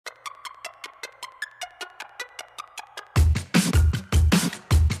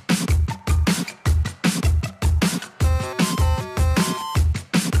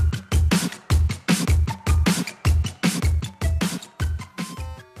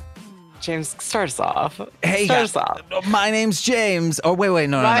James, start us off. Hey, start us off. My name's James. Oh, wait,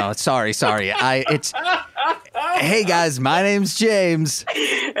 no. Sorry. Hey guys, my name's James.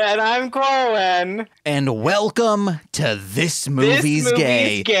 And I'm Corwin. And welcome to This Movie's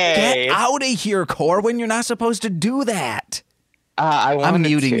Gay. Get out of here, Corwin. You're not supposed to do that. I'm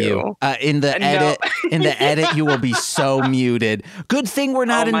muting you. In the edit, you will be so muted. Good thing we're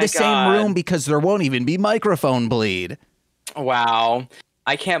not in the same room because there won't even be microphone bleed. Wow.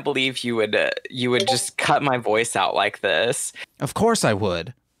 I can't believe you would just cut my voice out like this. Of course I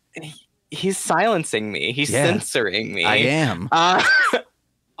would. He's silencing me. He's censoring me. I am.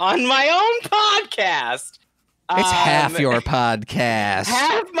 On my own podcast. It's half your podcast.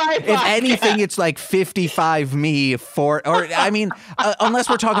 Half my podcast. If anything, it's like 55 me unless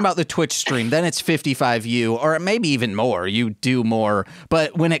we're talking about the Twitch stream, then it's 55 you, or maybe even more. You do more.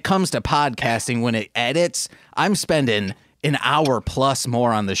 But when it comes to podcasting, when it edits, I'm spending an hour plus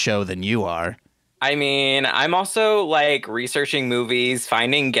more on the show than you are. I mean, I'm also like researching movies,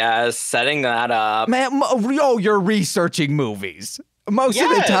 finding guests, setting that up. Man, you're researching movies. Most of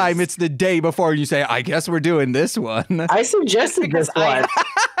the time, it's the day before you say, I guess we're doing this one. I suggested this one.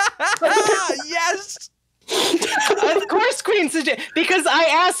 Yes. Of course, Queen suggested. Because I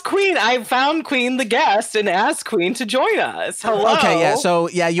asked Queen. I found Queen the guest and asked Queen to join us. Hello. Okay, yeah. So,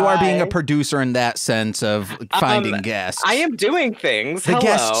 yeah, you are being a producer in that sense of finding guests. I am doing things. The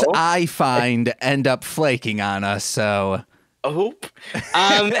guests I find end up flaking on us, so... Oop.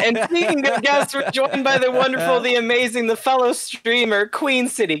 And speaking of guests, we're joined by the wonderful, the amazing, the fellow streamer,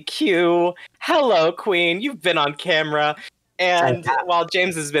 QueenCityQ. Hello, Queen. You've been on camera. And while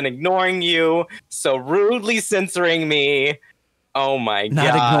James has been ignoring you, so rudely censoring me. Oh, my God.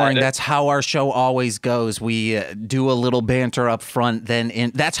 Not ignoring. That's how our show always goes. We do a little banter up front.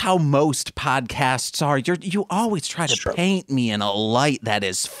 That's how most podcasts are. You always try to paint me in a light that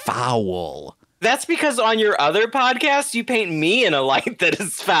is foul. That's because on your other podcast, you paint me in a light that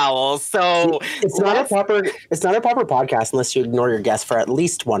is foul. So it's not a proper podcast unless you ignore your guest for at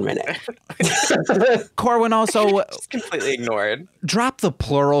least 1 minute. Corwin also just completely ignored. Drop the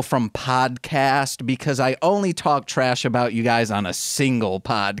plural from podcast because I only talk trash about you guys on a single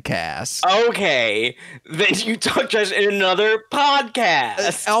podcast. Okay, then you talk trash in another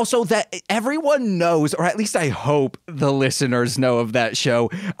podcast. Also, that everyone knows, or at least I hope the listeners know of that show.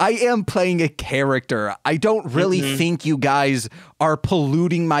 I am playing a character. I don't really think you guys are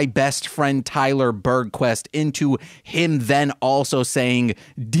polluting my best friend Tyler Bergquist into him then also saying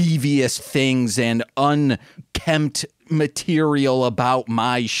devious things and unkempt material about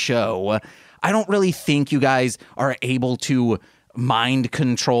my show. I don't really think you guys are able to mind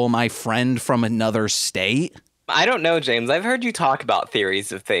control my friend from another state. I don't know, James. I've heard you talk about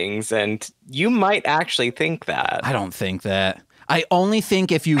theories of things, and you might actually think that. I don't think that. I only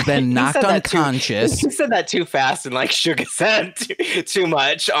think if you've been knocked unconscious. You said that too fast and like shook his head too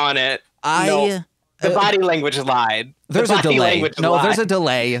much on it. The body language lied. There's a delay. There's a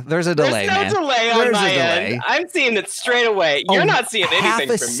delay. There's a delay, man. There's no delay on my end. I'm seeing it straight away. You're not seeing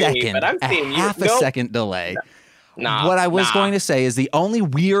anything from me, but I'm seeing half a second delay. What I was going to say is the only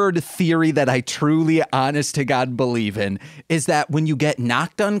weird theory that I truly, honest to God, believe in is that when you get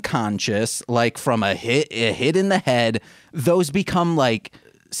knocked unconscious, like from a hit in the head, those become like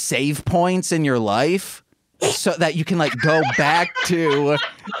save points in your life so that you can like go back to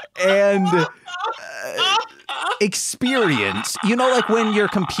and experience, you know, like when your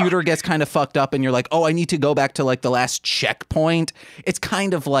computer gets kind of fucked up and you're like, oh, I need to go back to like the last checkpoint. It's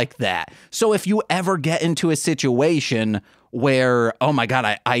kind of like that. So if you ever get into a situation where, oh my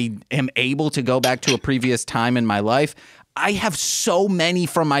God, I am able to go back to a previous time in my life, I have so many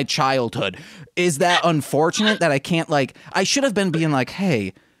from my childhood. Is that unfortunate that I can't I should have been being like,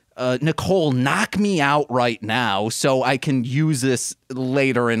 hey, Nicole, knock me out right now so I can use this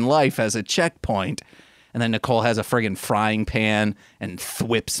later in life as a checkpoint. And then Nicole has a friggin' frying pan and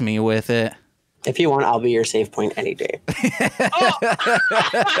thwips me with it. If you want, I'll be your save point any day.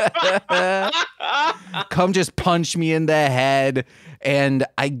 Come just punch me in the head and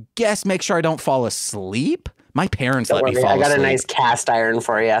I guess make sure I don't fall asleep. My parents let me fall asleep. I got a nice cast iron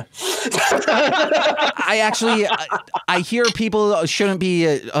for you. I hear people shouldn't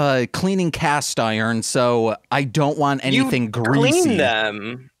be cleaning cast iron, so I don't want anything greasy.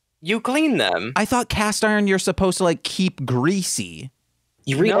 You clean them. I thought cast iron you're supposed to keep greasy.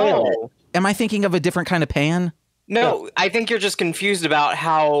 You re-oil it. Am I thinking of a different kind of pan? No, I think you're just confused about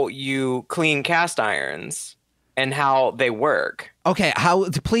how you clean cast irons and how they work. Okay,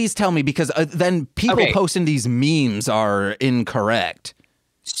 please tell me, because then people posting these memes are incorrect.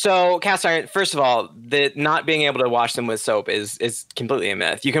 So cast iron, first of all, the not being able to wash them with soap is completely a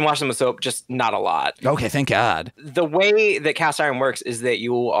myth. You can wash them with soap, just not a lot. Okay, thank God. The way that cast iron works is that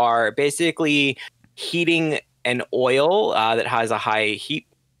you are basically heating an oil that has a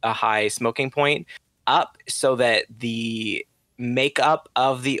high smoking point up so that the makeup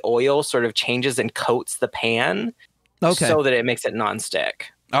of the oil sort of changes and coats the pan so that it makes it nonstick.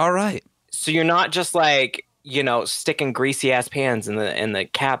 All right. So you're not just like, sticking greasy ass pans in the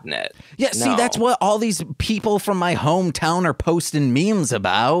cabinet. Yeah, see, that's what all these people from my hometown are posting memes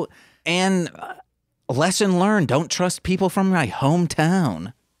about. And lesson learned, don't trust people from my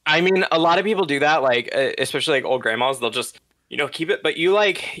hometown. I mean, a lot of people do that, like especially like old grandmas, they'll just, keep it, but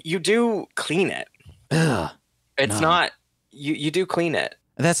you do clean it. Ugh, it's not you do clean it.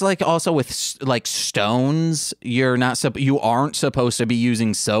 That's like also with like stones. You aren't supposed to be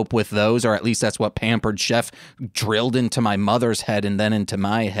using soap with those, or at least that's what Pampered Chef drilled into my mother's head and then into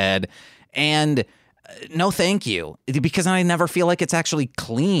my head. And no, thank you, because I never feel like it's actually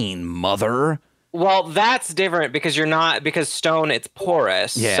clean, mother. Well, that's different because because stone, it's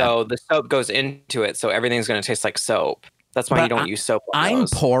porous. Yeah. So the soap goes into it. So everything's going to taste like soap. That's why you don't use soap on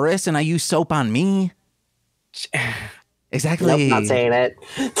those. I'm porous and I use soap on me. Exactly. Nope, not saying it.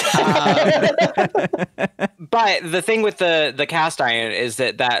 But the thing with the cast iron is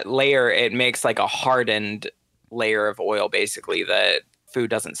that layer, it makes like a hardened layer of oil, basically, that food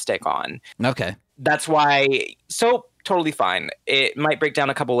doesn't stick on. Okay. That's why soap, totally fine. It might break down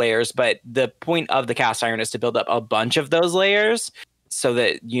a couple layers, but the point of the cast iron is to build up a bunch of those layers so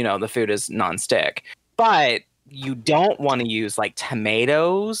that, the food is nonstick. But you don't want to use like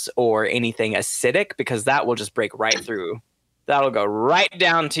tomatoes or anything acidic because that will just break right through. That'll go right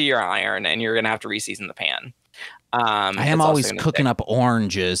down to your iron and you're going to have to reseason the pan. I am always cooking up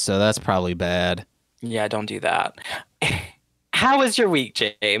oranges, so that's probably bad. Yeah, don't do that. How was your week,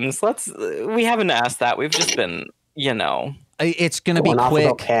 James? We haven't asked that. We've just been, It's going to be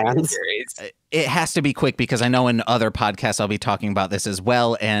quick. It has to be quick because I know in other podcasts I'll be talking about this as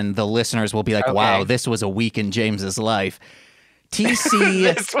well, and the listeners will be like, wow, this was a week in James's life.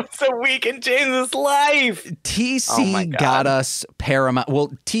 TC. This was a week in James's life. TC got us Paramount. Well,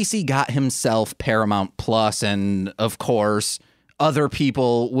 TC got himself Paramount Plus, and of course, other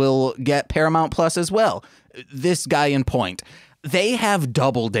people will get Paramount Plus as well. This guy in point. They have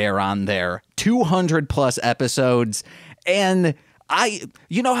Double Dare on there, 200 plus episodes, and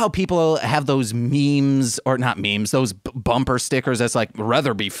you know how people have those memes, or not memes, those bumper stickers that's like,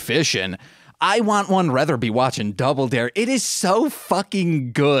 rather be fishing. I want one, rather be watching Double Dare. It is so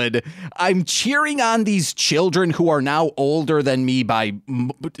fucking good. I'm cheering on these children who are now older than me by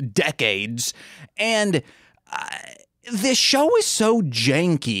decades. And this show is so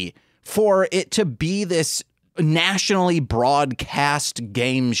janky for it to be this nationally broadcast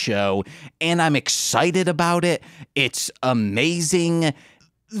game show, and I'm excited about it. It's amazing.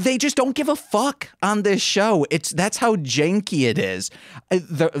 They just don't give a fuck on this show. That's how janky it is.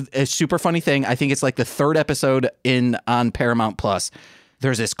 A super funny thing, I think it's like the third episode on Paramount Plus.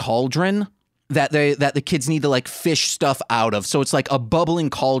 There's this cauldron that the kids need to like fish stuff out of. So it's like a bubbling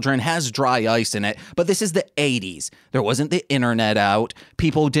cauldron, has dry ice in it. But this is the 80s. There wasn't the internet out.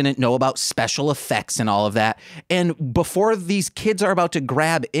 People didn't know about special effects and all of that. And before these kids are about to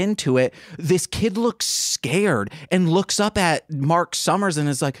grab into it, this kid looks scared and looks up at Mark Summers and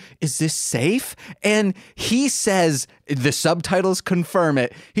is like, is this safe? And he says, the subtitles confirm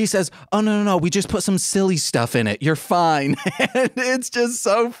it. He says, oh, no, we just put some silly stuff in it. You're fine. And it's just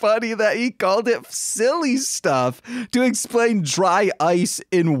so funny that he called it silly stuff to explain dry ice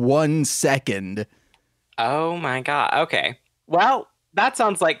in 1 second. Oh my God. Okay. Well, that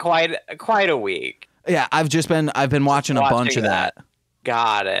sounds like quite a week. Yeah, I've been watching a bunch of that.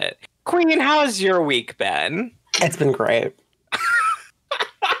 Got it. Queen, how's your week been? It's been great.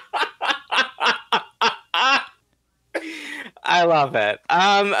 I love it.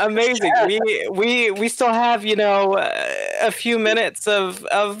 Amazing. We still have, a few minutes of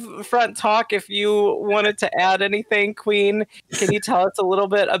front talk. If you wanted to add anything, Queen, can you tell us a little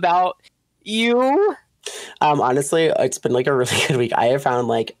bit about you? Honestly, it's been like a really good week. I have found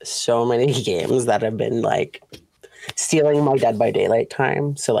like so many games that have been like stealing my Dead by Daylight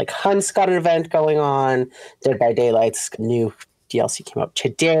time. So like Hunt's got an event going on. Dead by Daylight's new DLC came out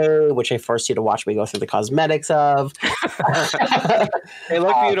today, which I forced you to watch me go through the cosmetics of. They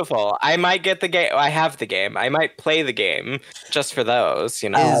look beautiful. I might get the game. I have the game. I might play the game just for those,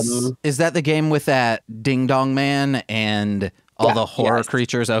 Is that the game with that Ding Dong Man and all the horror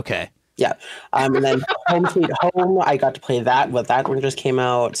creatures? Okay. Yeah. And then Home Sweet Home, I got to play that. That one just came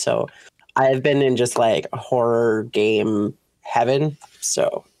out. So I've been in just like horror game heaven.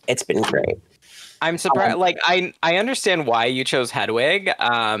 So it's been great. I'm surprised. Like I understand why you chose Hedwig,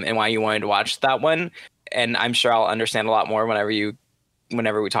 and why you wanted to watch that one, and I'm sure I'll understand a lot more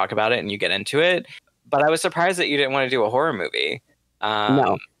whenever we talk about it and you get into it. But I was surprised that you didn't want to do a horror movie.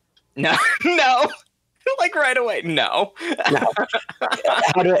 No, no, like right away, no.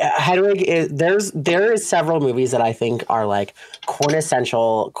 Hedwig is there is several movies that I think are like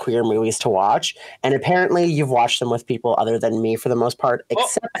quintessential queer movies to watch, and apparently you've watched them with people other than me for the most part,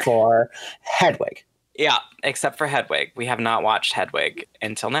 except for Hedwig. Yeah, except for Hedwig, we have not watched Hedwig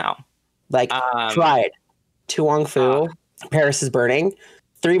until now. Like Pride, Tu Wong Fu, Paris is Burning,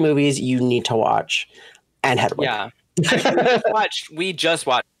 3 movies you need to watch, and Hedwig. Yeah. We just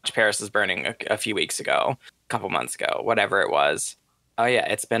watched Paris is Burning a few weeks ago, a couple months ago, whatever it was. Oh yeah,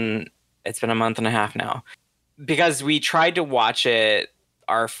 it's been a month and a half now. Because we tried to watch it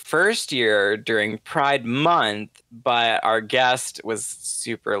our first year during Pride Month, but our guest was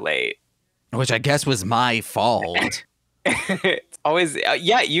super late. Which I guess was my fault. It's always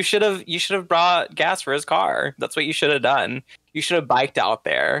you should have brought gas for his car. That's what you should have done. You should have biked out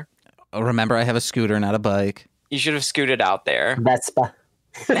there. Oh, remember, I have a scooter, not a bike. You should have scooted out there. Vespa.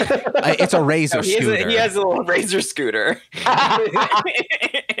 It's a Razor scooter. He has a little Razor scooter.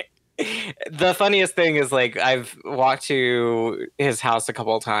 The funniest thing is, like, I've walked to his house a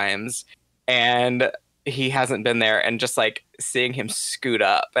couple of times, and he hasn't been there, and just like seeing him scoot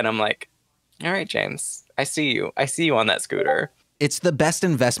up, and I'm like, all right, James, I see you on that scooter. It's the best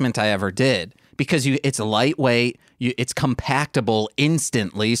investment I ever did because it's lightweight, it's compactable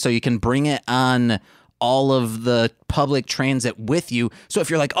instantly, so you can bring it on all of the public transit with you. So if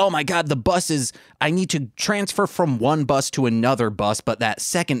you're like, oh my God, I need to transfer from one bus to another bus, but that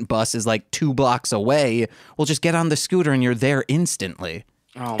second bus is like 2 blocks away, well, just get on the scooter and you're there instantly.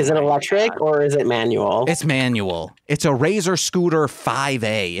 Oh, is it electric or is it manual? It's manual. It's a Razor Scooter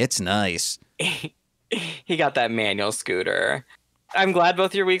 5A. It's nice. He got that manual scooter. I'm glad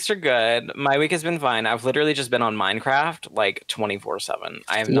both your weeks are good. My week has been fine. I've literally just been on Minecraft like 24/7.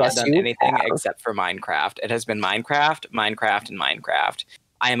 I have not done anything except for Minecraft. It has been Minecraft, Minecraft, and Minecraft.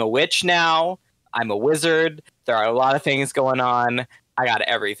 I am a witch now. I'm a wizard. There are a lot of things going on. I got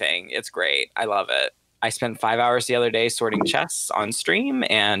everything. It's great. I love it. I spent 5 hours the other day sorting chests on stream,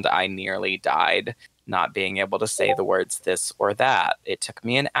 and I nearly died not being able to say the words this or that. It took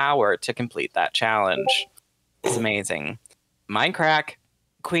me an hour to complete that challenge. It's amazing. Minecraft.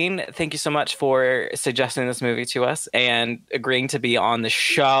 Queen, thank you so much for suggesting this movie to us and agreeing to be on the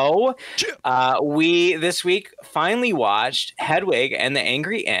show. We, this week, finally watched Hedwig and the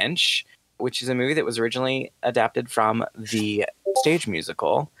Angry Inch, which is a movie that was originally adapted from the stage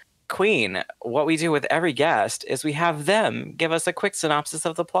musical. Queen, what we do with every guest is we have them give us a quick synopsis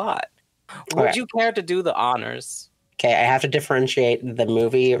of the plot. Would you care to do the honors? Okay, I have to differentiate the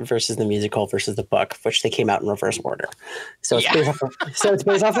movie versus the musical versus the book, which they came out in reverse order. So it's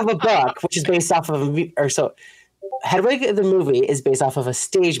based off of a book, which is based off of Hedwig the movie is based off of a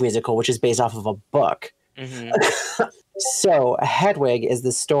stage musical, which is based off of a book. Mm-hmm. So Hedwig is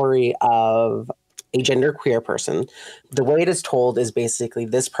the story of a genderqueer person. The way it is told is basically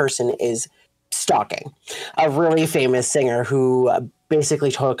this person is stalking a really famous singer who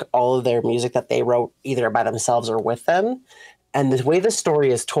basically took all of their music that they wrote either by themselves or with them. And the way the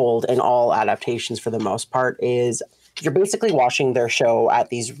story is told in all adaptations for the most part is you're basically watching their show at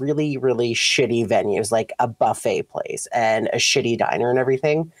these really, really shitty venues, like a buffet place and a shitty diner and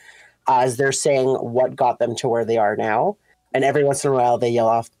everything, as they're saying what got them to where they are now. And every once in a while, they yell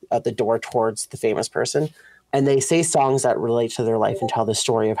off at the door towards the famous person. And they say songs that relate to their life and tell the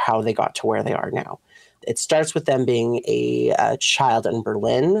story of how they got to where they are now. It starts with them being a child in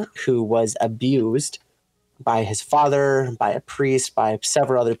Berlin who was abused by his father, by a priest, by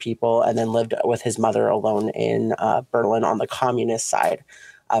several other people, and then lived with his mother alone in Berlin on the communist side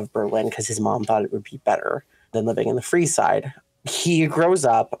of Berlin because his mom thought it would be better than living in the free side. He grows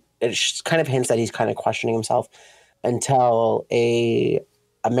up. It kind of hints that he's kind of questioning himself until a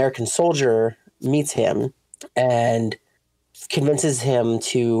American soldier meets him and convinces him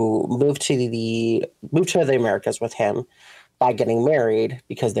to move to the Americas with him by getting married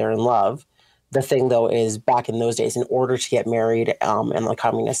because they're in love. The thing, though, is back in those days, in order to get married in the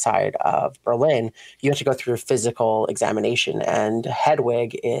communist side of Berlin, you have to go through a physical examination, and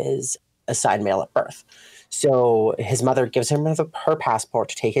Hedwig is assigned male at birth. So his mother gives him her passport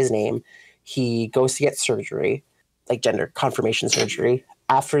to take his name. He goes to get surgery, like gender confirmation surgery.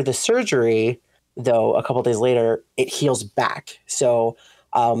 After the surgery, though, a couple of days later, it heals back. So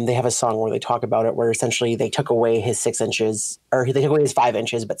they have a song where they talk about it, where essentially they took away his 6 inches, or they took away his 5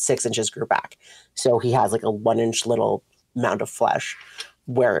 inches, but 6 inches grew back. So he has like a 1 inch little mound of flesh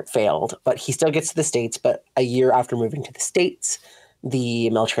where it failed. But he still gets to the States. But a year after moving to the States, the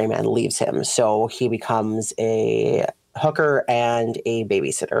military man leaves him. So he becomes a hooker and a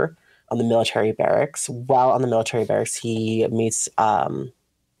babysitter on the military barracks. While on the military barracks, he meets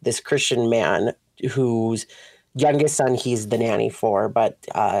this Christian man whose youngest son he's the nanny for, but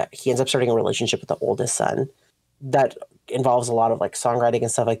he ends up starting a relationship with the oldest son that involves a lot of like songwriting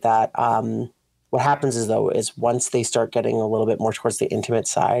and stuff like that. What happens is once they start getting a little bit more towards the intimate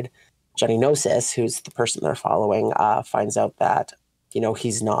side, Johnny Gnosis, who's the person they're following, finds out that,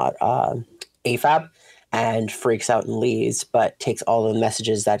 he's not AFAB and freaks out and leaves, but takes all the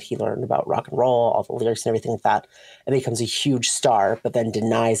messages that he learned about rock and roll, all the lyrics and everything like that, and becomes a huge star, but then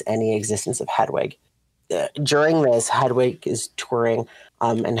denies any existence of Hedwig. During this, Hedwig is touring,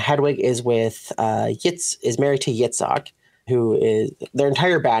 and Hedwig is with is married to Yitzhak, who is their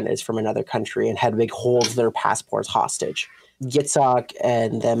entire band is from another country, and Hedwig holds their passports hostage. Yitzhak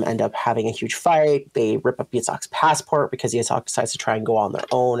and them end up having a huge fight. They rip up Yitzhak's passport because Yitzhak decides to try and go on their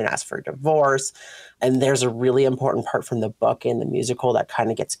own and ask for a divorce. And there's a really important part from the book and the musical that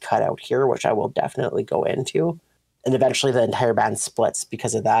kind of gets cut out here, which I will definitely go into. And eventually the entire band splits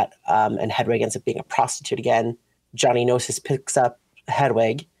because of that. And Hedwig ends up being a prostitute again. Johnny Gnosis picks up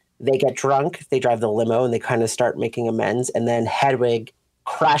Hedwig. They get drunk. They drive the limo and they kind of start making amends. And then Hedwig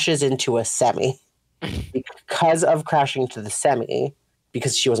crashes into a semi. Because of crashing into the semi,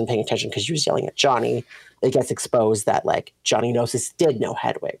 because she wasn't paying attention because she was yelling at Johnny, it gets exposed that like Johnny Gnosis did know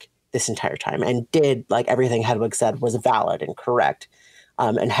Hedwig this entire time and did like everything Hedwig said was valid and correct.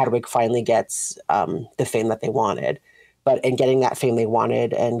 And Hedwig finally gets the fame that they wanted. But in getting that fame they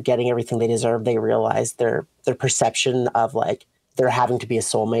wanted and getting everything they deserved, they realized their perception of like there having to be a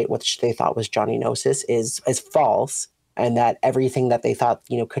soulmate, which they thought was Johnny Gnosis, is false. And that everything that they thought,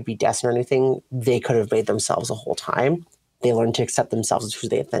 could be destined or anything, they could have made themselves the whole time. They learned to accept themselves as who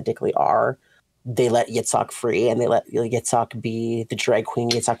they authentically are. They let Yitzhak free, and they let Yitzhak be the drag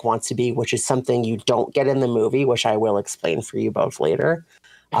queen Yitzhak wants to be, which is something you don't get in the movie, which I will explain for you both later.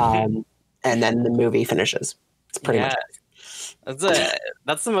 And then the movie finishes. It's pretty much it.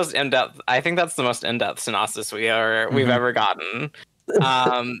 That's the most in-depth. I think that's the most in-depth synopsis we've ever gotten.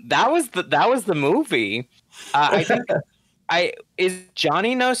 That was the movie. I think is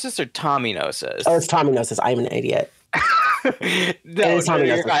Johnny Gnosis or Tommy Gnosis? Oh, it's Tommy Gnosis. I'm an idiot. No,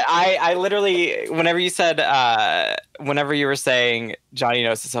 I literally, whenever you were saying Johnny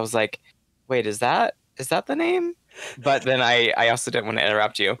Gnosis, I was like, wait, is that the name? But then I also didn't want to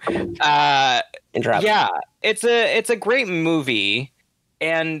interrupt you. Interrupt. Yeah, it's a great movie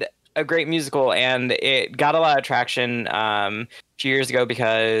and a great musical, and it got a lot of traction a few years ago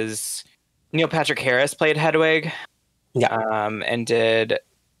because Neil Patrick Harris played Hedwig, and did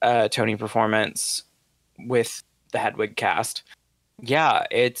a Tony performance with the Hedwig cast. Yeah,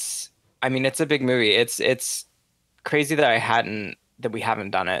 it's a big movie. It's crazy that we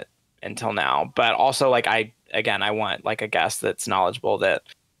haven't done it until now. But also, like, I want like a guest that's knowledgeable that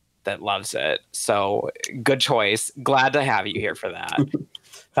loves it. So good choice. Glad to have you here for that.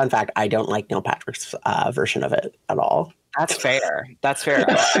 Fun fact: I don't like Neil Patrick's version of it at all. That's fair.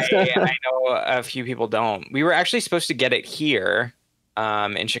 I know a few people don't. We were actually supposed to get it here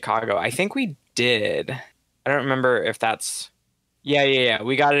in Chicago. I think we did. I don't remember if that's... Yeah.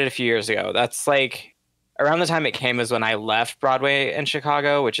 We got it a few years ago. That's like around the time it came is when I left Broadway in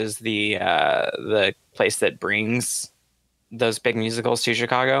Chicago, which is the place that brings those big musicals to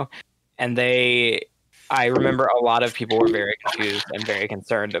Chicago. And I remember a lot of people were very confused and very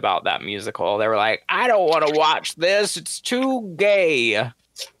concerned about that musical. They were like, I don't want to watch this. It's too gay.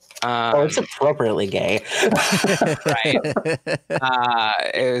 It's appropriately gay. Right.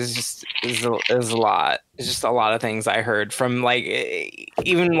 It was a lot. It's just a lot of things I heard from like,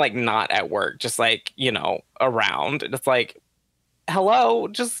 even like not at work, just like, around. It's like, hello,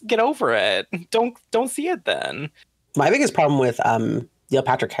 just get over it. Don't see it then. My biggest problem with Neil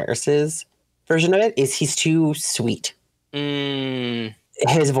Patrick Harris's version of it is he's too sweet.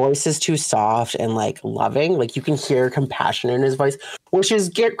 His voice is too soft and like loving. Like you can hear compassion in his voice, which is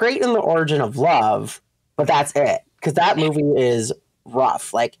great in The Origin of Love, but that's it. Because that movie is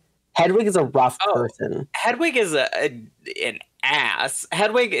rough. Like Hedwig is a rough person. Hedwig is an ass.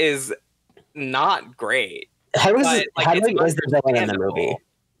 Hedwig is not great. Hedwig is the villain in the movie.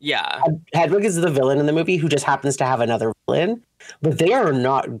 Yeah. Hedwig is the villain in the movie who just happens to have another villain, but they are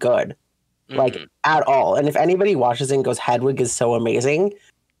not good. Like at all. And if anybody watches it and goes, Hedwig is so amazing,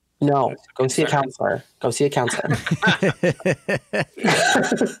 no, go see a counselor. Go see a counselor.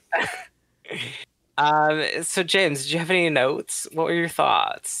 So James, did you have any notes? What were your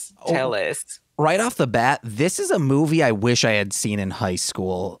thoughts? Tell us. Right off the bat, this is a movie I wish I had seen in high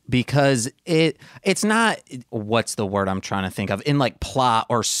school because it's not, what's the word I'm trying to think of, in like plot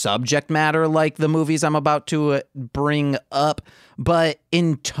or subject matter like the movies I'm about to bring up, but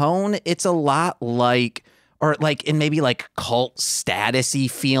in tone, it's a lot like, or like in maybe like cult status-y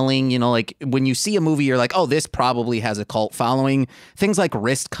feeling, you know, like when you see a movie, you're like, oh, this probably has a cult following. Things like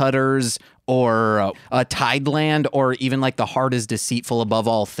Wrist Cutters or Tideland, or even like The Heart is Deceitful Above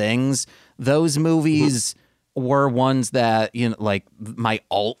All Things. Those movies were ones that, you know, like my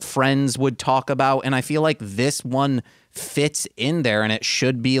alt friends would talk about. And I feel like this one fits in there, and it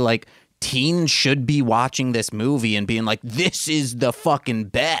should be like teens should be watching this movie and being like, this is the fucking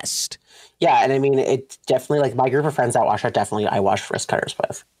best. Yeah, and I mean, it's definitely like my group of friends that watch it, definitely I watch Wrist Cutters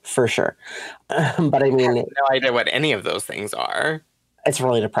with, for sure. But I mean, I have no idea what any of those things are. It's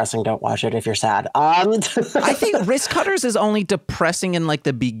really depressing. Don't watch it if you're sad. I think Wrist Cutters is only depressing in like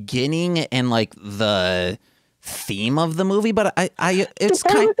the beginning and like the theme of the movie, but it's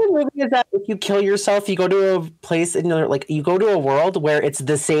kind of the movie is that if you kill yourself, you go to a place in your, like, you go to a world where it's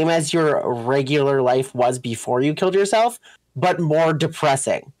the same as your regular life was before you killed yourself, but more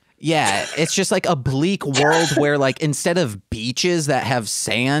depressing. Yeah, it's just like a bleak world where like instead of beaches that have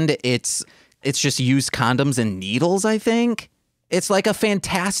sand, it's just used condoms and needles, I think. It's like a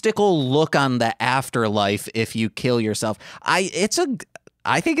fantastical look on the afterlife if you kill yourself. I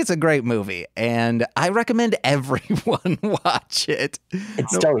think it's a great movie, and I recommend everyone watch it.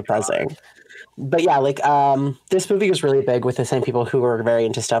 It's still depressing. But yeah, like this movie was really big with the same people who were very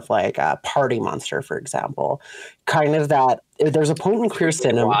into stuff like Party Monster, for example. Kind of that there's a point in queer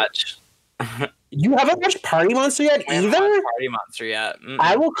cinema. Watch. You haven't watched Party Monster yet I haven't either? watched Party Monster yet.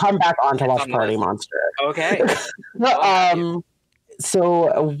 I will come back on to watch on the Party list. Monster. Okay.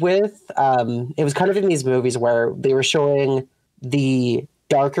 So with it was kind of in these movies where they were showing the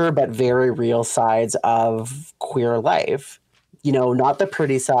darker but very real sides of queer life. You know, not the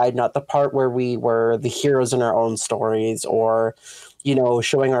pretty side, not the part where we were the heroes in our own stories or, you know,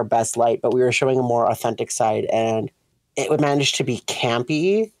 showing our best light, but we were showing a more authentic side, and it would manage to be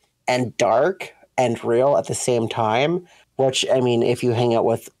campy and dark and real at the same time, which, I mean, if you hang out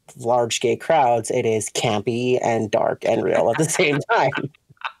with large gay crowds, it is campy and dark and real at the same time.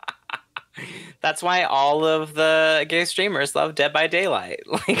 That's why all of the gay streamers love Dead by Daylight.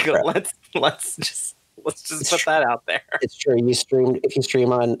 Like, Right. let's just put that out there. It's true.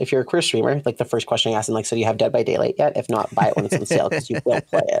 If you're a queer streamer, like the first question you ask them, like, so do you have Dead by Daylight yet? If not, buy it when it's on sale because you will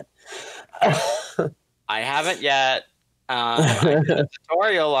play it. I haven't yet. I did a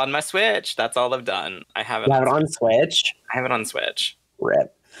tutorial on my Switch. That's all I've done. I haven't. You have it on Switch? I have it on Switch.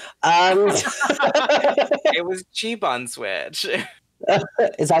 Rip. It was cheap on Switch.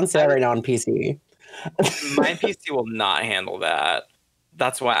 It's on sale right now on PC. My PC will not handle that.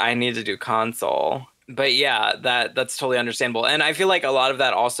 That's why I need to do console. But yeah, that's totally understandable. And I feel like a lot of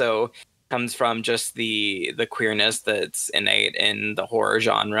that also comes from just the queerness that's innate in the horror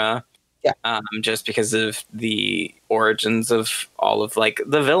genre. Yeah. Just because of the origins of all of like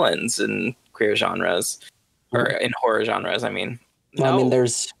the villains in queer genres or in horror genres. I mean, Well, I mean,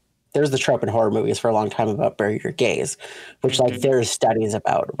 there's the trope in horror movies for a long time about bury your gays, which like there's studies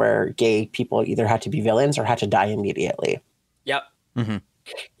about where gay people either had to be villains or had to die immediately. Yep. Mm-hmm.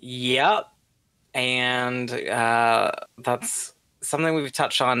 Yep. And that's something we've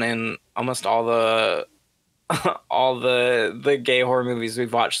touched on in almost all the gay horror movies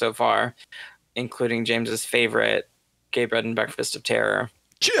we've watched so far, including James's favorite, Gay Bread and Breakfast of Terror.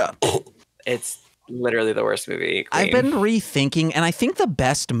 Yeah. It's literally the worst movie. Queen. I've been rethinking, and I think the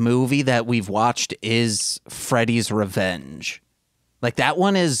best movie that we've watched is Freddy's Revenge. Like, that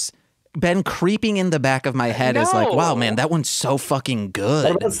one has been creeping in the back of my head as like, wow, man, that one's so fucking good.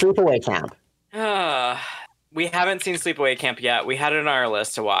 What about Sleepaway Camp? We haven't seen Sleepaway Camp yet. We had it on our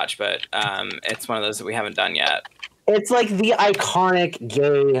list to watch, but it's one of those that we haven't done yet. It's like the iconic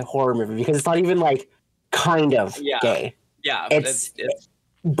gay horror movie because it's not even like kind of gay. Yeah, it's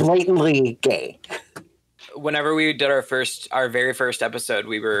blatantly gay. Whenever we did our very first episode,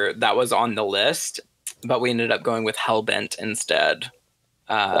 that was on the list, but we ended up going with Hellbent instead.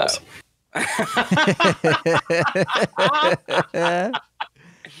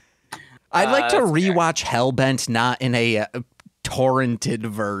 I'd like to rewatch Hellbent, not in a torrented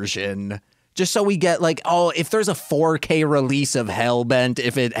version, just so we get like, oh, if there's a 4K release of Hellbent,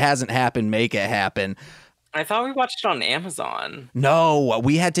 if it hasn't happened, make it happen. I thought we watched it on Amazon. No,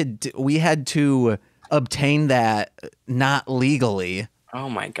 we had to obtain that not legally. Oh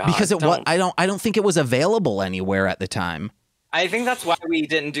my god! Because I don't think it was available anywhere at the time. I think that's why we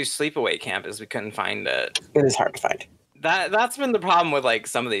didn't do Sleepaway Camp, is we couldn't find it. It is hard to find. That's been the problem with like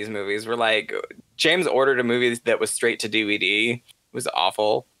some of these movies. Where like James ordered a movie that was straight to DVD. It was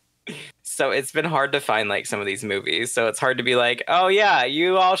awful. So it's been hard to find like some of these movies. So it's hard to be like, oh yeah,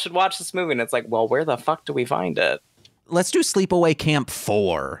 you all should watch this movie. And it's like, well, where the fuck do we find it? Let's do Sleepaway Camp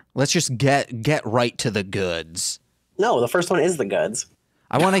 4. Let's just get right to the goods. No, the first one is the goods.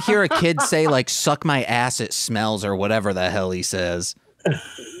 I want to hear a kid say like, suck my ass, it smells, or whatever the hell he says.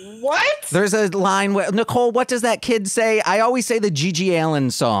 What? There's a line where, Nicole, what does that kid say? I always say the Gigi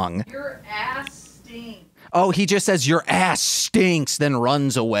Allen song. Your ass stinks. Oh, he just says, your ass stinks, then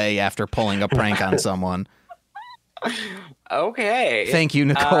runs away after pulling a prank on someone. Okay. Thank you,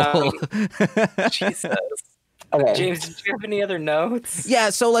 Nicole. Jesus. Okay. James, did you have any other notes?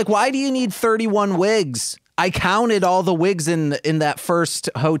 Yeah, so like, why do you need 31 wigs? I counted all the wigs in that first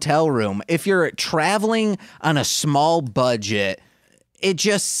hotel room. If you're traveling on a small budget, it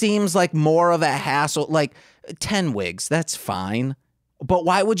just seems like more of a hassle. Like 10 wigs, that's fine. But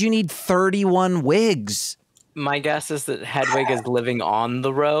why would you need 31 wigs? My guess is that Hedwig is living on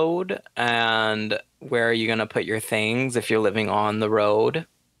the road. And where are you going to put your things if you're living on the road?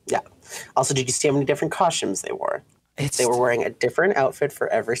 Yeah. Also, did you see how many different costumes they wore? They were wearing a different outfit for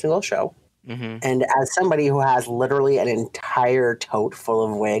every single show. Mm-hmm. And as somebody who has literally an entire tote full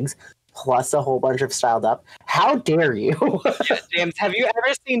of wigs, plus a whole bunch of styled up, how dare you? Yeah, James, have you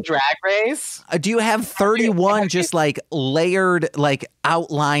ever seen Drag Race? Do you have 31 just like layered, like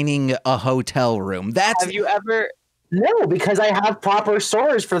outlining a hotel room? Have you ever... No, because I have proper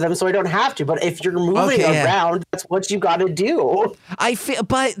stores for them, so I don't have to. But if you're moving around, that's what you got to do.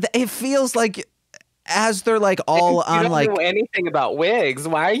 But it feels like as they're like all on like. You don't know anything about wigs.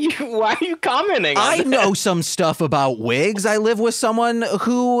 Why are you commenting? I know some stuff about wigs. I live with someone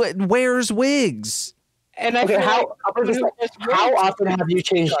who wears wigs. And I how often have you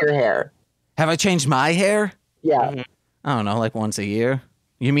changed your hair? Have I changed my hair? Yeah. Mm-hmm. I don't know, like once a year.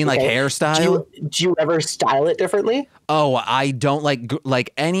 You mean like hairstyle? Do you ever style it differently? Oh, I don't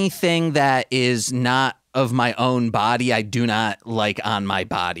like anything that is not of my own body. I do not like on my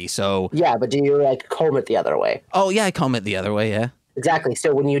body. So yeah, but do you like comb it the other way? Oh yeah, I comb it the other way. Yeah, exactly.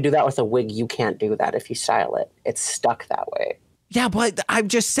 So when you do that with a wig, you can't do that if you style it. It's stuck that way. Yeah, but I'm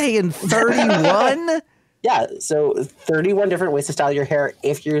just saying 31. Yeah, so 31 different ways to style your hair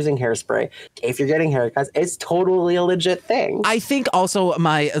if you're using hairspray. If you're getting haircuts, it's totally a legit thing. I think also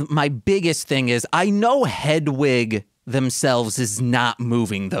my biggest thing is I know Hedwig themselves is not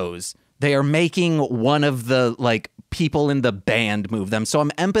moving those. They are making one of the like people in the band move them. So I'm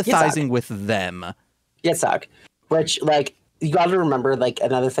empathizing with them. Yitzhak, which like you got to remember like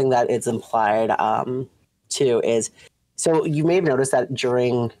another thing that is implied too is so you may have noticed that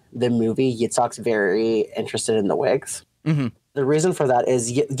during the movie, Yitzhak's very interested in the wigs. Mm-hmm. The reason for that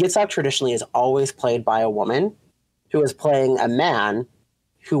is Yitzhak traditionally is always played by a woman who is playing a man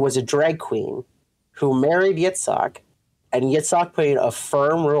who was a drag queen who married Yitzhak, and Yitzhak put in a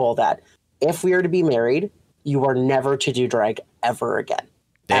firm rule that if we are to be married, you are never to do drag ever again.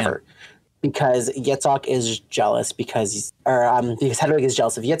 Damn. Ever. Because Yitzhak is jealous because Hedwig is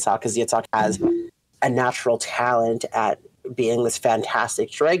jealous of Yitzhak because Yitzhak has a natural talent at being this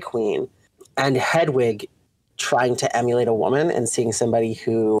fantastic drag queen, and Hedwig trying to emulate a woman and seeing somebody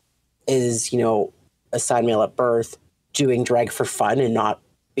who is, assigned male at birth, doing drag for fun and not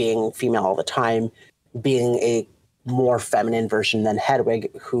being female all the time, being a more feminine version than Hedwig,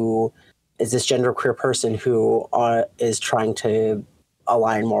 who is this genderqueer person who is trying to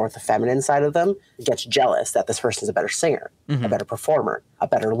align more with the feminine side of them, gets jealous that this person is a better singer, a better performer, a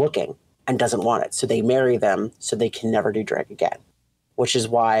better looking, and doesn't want it. So they marry them so they can never do drag again, which is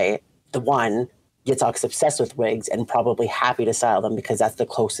why Yitzhak's obsessed with wigs and probably happy to style them because that's the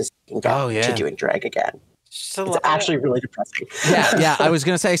closest he can get to doing drag again. So it's actually really depressing. Yeah. I was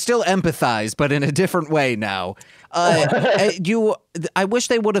going to say, I still empathize, but in a different way now. I wish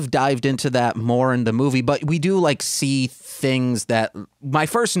they would have dived into that more in the movie, but we do like see things that my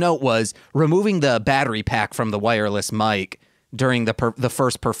first note was removing the battery pack from the wireless mic during the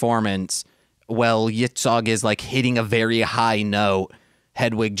first performance. Well, Yitzhak is like hitting a very high note.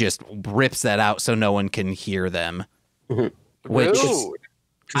 Hedwig just rips that out so no one can hear them. Mm-hmm. Which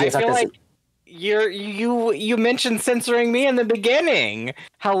I feel like you mentioned censoring me in the beginning.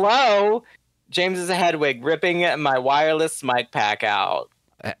 Hello, James is a Hedwig ripping my wireless mic pack out.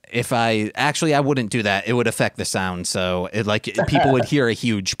 If I wouldn't do that. It would affect the sound, so people would hear a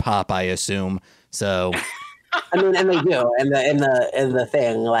huge pop, I assume. So, I mean, and they do, and the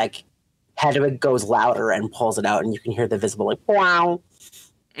thing like Hedwig goes louder and pulls it out, and you can hear the visible like wow,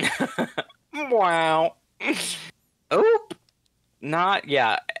 wow, oop.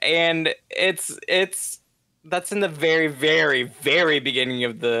 And it's That's in the very, very, very beginning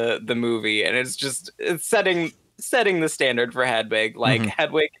of the movie, and it's setting the standard for Hedwig. Like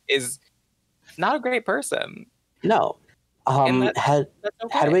Hedwig is not a great person. No. And that's okay.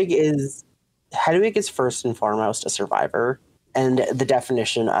 Hedwig is first and foremost a survivor. And the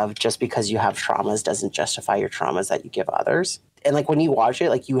definition of just because you have traumas doesn't justify your traumas that you give others. And like when you watch it,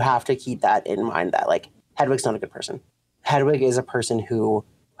 like you have to keep that in mind that like Hedwig's not a good person. Hedwig is a person who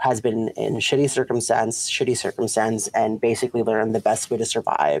has been in shitty circumstance, and basically learned the best way to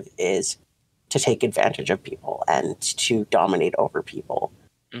survive is to take advantage of people and to dominate over people,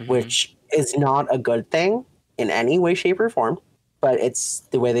 which is not a good thing in any way, shape, or form, but it's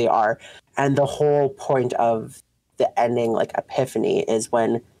the way they are. And the whole point of the ending, like epiphany, is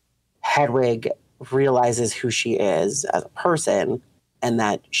when Hedwig realizes who she is as a person, and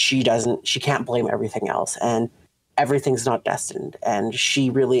that she can't blame everything else, and everything's not destined, and she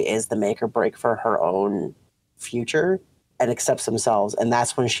really is the make or break for her own future, and accepts themselves. And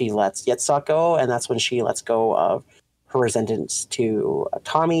that's when she lets Yitzhak go, and that's when she lets go of her resentments to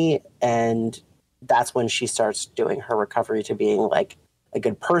Tommy, and that's when she starts doing her recovery to being like a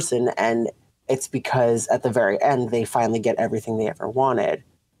good person. And it's because at the very end, they finally get everything they ever wanted,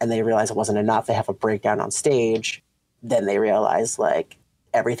 and they realize it wasn't enough. They have a breakdown on stage. Then they realize like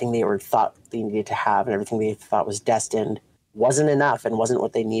everything they thought they needed to have and everything they thought was destined wasn't enough and wasn't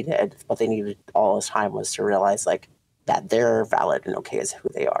what they needed. What they needed all this time was to realize like that they're valid and okay as who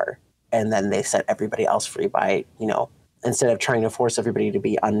they are. And then they set everybody else free by, instead of trying to force everybody to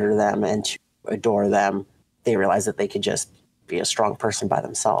be under them and to adore them, they realize that they could just be a strong person by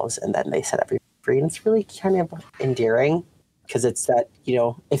themselves. And then they set everybody free. And it's really kind of endearing, because it's that,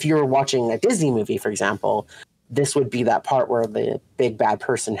 if you were watching a Disney movie, for example, this would be that part where the big bad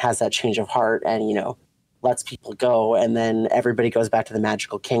person has that change of heart and, lets people go. And then everybody goes back to the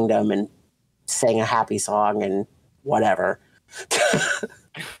magical kingdom and sang a happy song and whatever.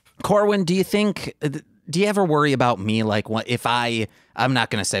 Corwin, do you ever worry about me? Like, if I'm not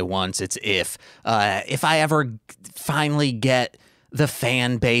going to say once, it's if I ever finally get the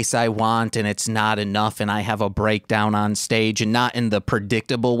fan base I want and it's not enough and I have a breakdown on stage, and not in the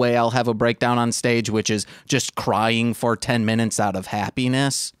predictable way I'll have a breakdown on stage, which is just crying for 10 minutes out of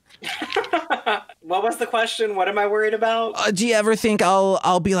happiness. What was the question? What am I worried about? Do you ever think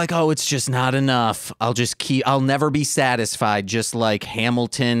I'll be like, oh, it's just not enough. I'll never be satisfied, just like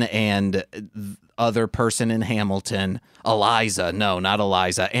Hamilton and other person in Hamilton. Eliza. No, not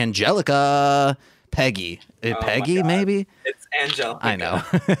Eliza. Angelica. Peggy. Peggy, maybe? It's Angelica. I know.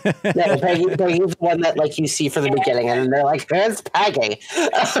 No, Peggy's the one that like you see from the beginning, and they're like, "Where's Peggy?"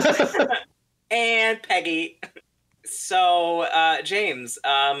 And Peggy. So, James,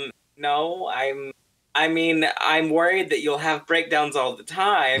 no, I'm worried that you'll have breakdowns all the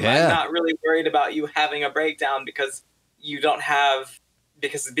time. Yeah. I'm not really worried about you having a breakdown because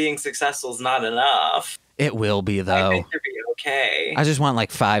being successful is not enough. It will be, though. I think you'll be okay. I just want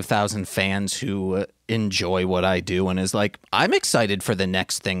like 5,000 fans who enjoy what I do and is like, I'm excited for the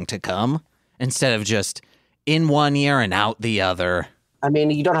next thing to come, instead of just in one ear and out the other. I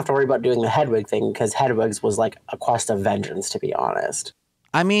mean, you don't have to worry about doing the Hedwig thing, because Hedwig's was like a quest of vengeance, to be honest.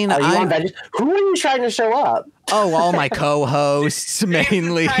 I mean, who are you trying to show up? Oh, all my co-hosts,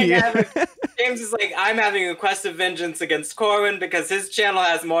 mainly. James is like, I'm having a quest of vengeance against Corwin because his channel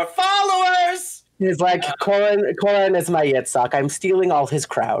has more followers. He's like, Corwin is my Yitzhak. I'm stealing all his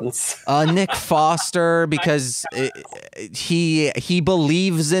crowns. Nick Foster, because he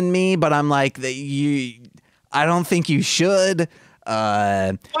believes in me, but I'm like, I don't think you should.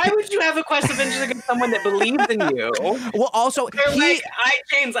 Why would you have a quest of vengeance against someone that believes in you? Well, also,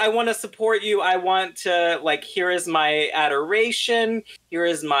 James, I want to support you. I want to, like, here is my adoration. Here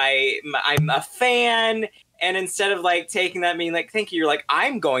is I'm a fan. And instead of like taking that, meaning like, thank you, you're like,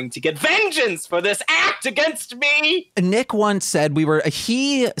 I'm going to get vengeance for this act against me. Nick once said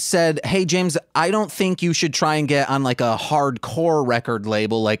he said, hey, James, I don't think you should try and get on like a hardcore record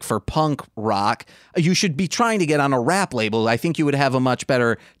label, like for punk rock. You should be trying to get on a rap label. I think you would have a much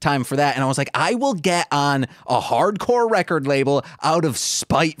better time for that. And I was like, I will get on a hardcore record label out of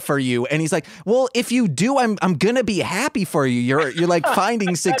spite for you. And he's like, well, if you do, I'm going to be happy for you. You're like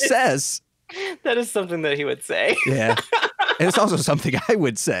finding success. That is something that he would say. Yeah. And it's also something I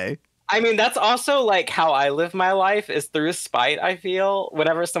would say. I mean, that's also like how I live my life, is through spite, I feel.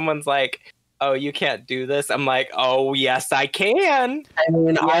 Whenever someone's like, oh, you can't do this, I'm like, oh, yes, I can. I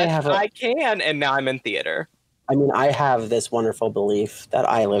mean, yes, I can. And now I'm in theater. I mean, I have this wonderful belief that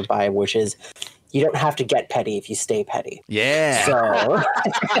I live by, which is you don't have to get petty if you stay petty. Yeah. So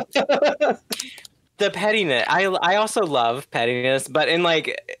the pettiness. I also love pettiness, but in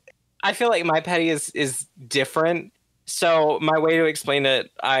like, I feel like my petty is different. So my way to explain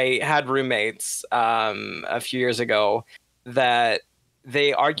it, I had roommates a few years ago that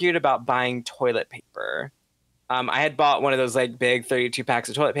they argued about buying toilet paper. I had bought one of those like big 32 packs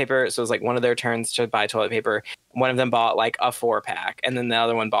of toilet paper. So it was like one of their turns to buy toilet paper. One of them bought like a 4-pack, and then the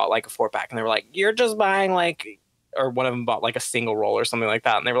other one bought like a 4-pack. And they were like, you're just buying like, or one of them bought like a single roll or something like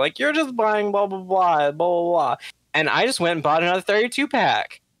that. And they were like, you're just buying blah, blah, blah, blah, blah, blah. And I just went and bought another 32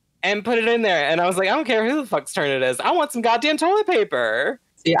 pack and put it in there. And I was like, I don't care who the fuck's turn it is. I want some goddamn toilet paper.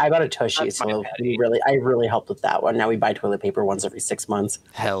 See, I got a Tushy, so I really helped with that one. Now we buy toilet paper once every 6 months.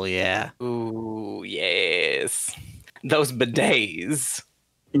 Hell yeah. Ooh, yes. Those bidets.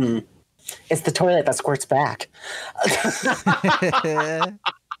 Mm. It's the toilet that squirts back. Which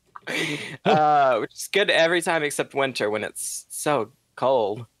is good every time except winter when it's so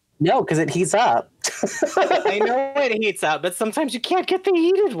cold. No, because it heats up. I know it heats up, but sometimes you can't get the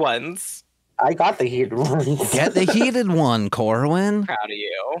heated ones. I got the heated ones. Get the heated one, Corwin. Proud of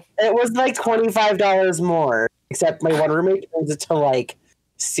you. It was like $25 more, except my one roommate turns it to like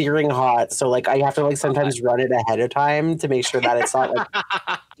searing hot. So like I have to like sometimes run it ahead of time to make sure that it's not like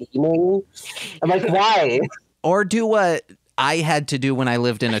steaming. I'm like, why? Or do what I had to do when I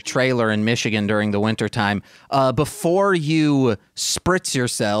lived in a trailer in Michigan during the wintertime. Before you spritz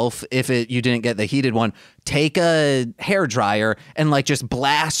yourself, if you didn't get the heated one, take a hairdryer and like just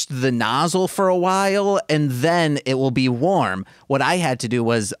blast the nozzle for a while, and then it will be warm. What I had to do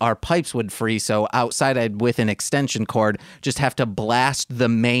was our pipes would freeze, so outside I'd, with an extension cord, just have to blast the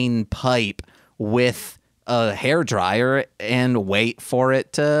main pipe with a hairdryer and wait for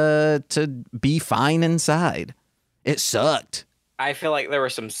it to be fine inside. It sucked. I feel like there were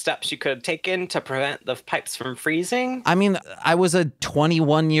some steps you could have taken to prevent the pipes from freezing. I mean, I was a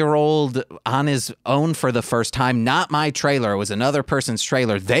 21-year-old on his own for the first time. Not my trailer. It was another person's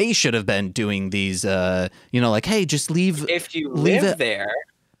trailer. They should have been doing these, like, hey, just leave. If you leave live it there.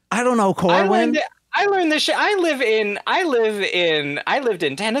 I don't know, Corwin. I learned this shit. I lived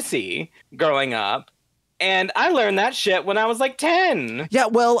in Tennessee growing up. And I learned that shit when I was like 10. Yeah,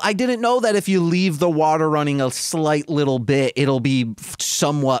 well, I didn't know that if you leave the water running a slight little bit, it'll be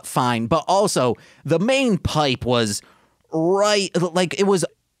somewhat fine. But also, the main pipe was right, like it was,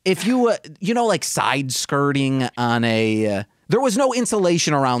 if you, like side skirting on a, there was no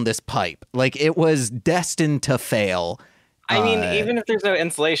insulation around this pipe. Like it was destined to fail. I mean, even if there's no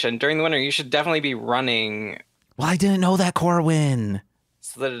insulation, during the winter, you should definitely be running. Well, I didn't know that, Corwin.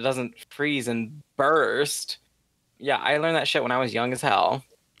 So that it doesn't freeze and burst. Yeah, I learned that shit when I was young as hell.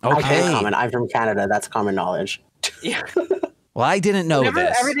 Okay. I'm from Canada. That's common knowledge. Yeah. Well, I didn't know Whenever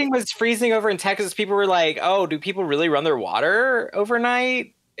this. everything was freezing over in Texas, people were like, oh, do people really run their water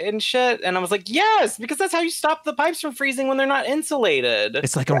overnight and shit? And I was like, yes, because that's how you stop the pipes from freezing when they're not insulated.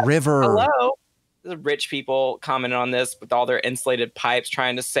 It's like a river. Hello? The rich people commented on this with all their insulated pipes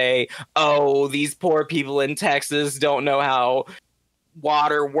trying to say, oh, these poor people in Texas don't know how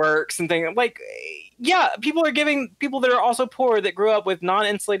water works and things. Like, yeah, people that are also poor that grew up with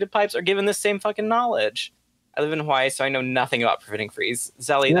non-insulated pipes are given the same fucking knowledge. I live in Hawaii, so I know nothing about preventing freeze.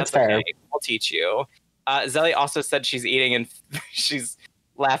 Zelly, that's fair. Okay. I'll teach you. Zelly also said she's eating and she's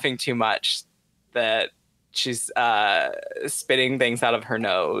laughing too much that she's spitting things out of her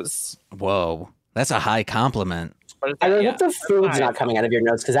nose. Whoa, that's a high compliment. I hope the food's not coming out of your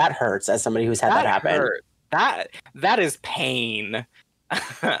nose, because that hurts as somebody who's had that happen. Hurt. That is pain.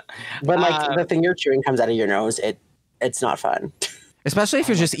 But like the thing you're chewing comes out of your nose, it's not fun. Especially if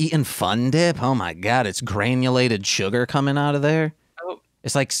you're just eating Fun Dip. Oh my god, it's granulated sugar coming out of there. Oh,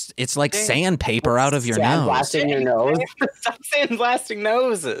 it's like sandpaper out of your nose. Blasting your nose. Stop sandblasting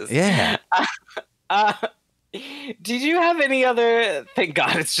noses. Yeah. Did you have any other? Thank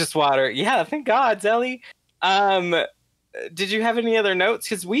God it's just water. Yeah, thank God, Zelly. Did you have any other notes?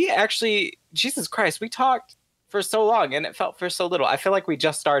 Because we actually, Jesus Christ, we talked for so long and it felt for so little. I feel like we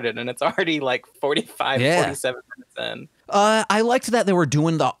just started and it's already like 47 minutes in. I liked that they were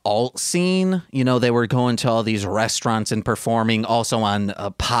doing the alt scene. They were going to all these restaurants and performing also on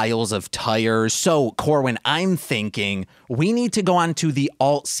piles of tires. So, Corwin, I'm thinking we need to go on to the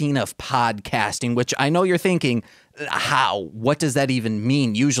alt scene of podcasting, which I know you're thinking, how? What does that even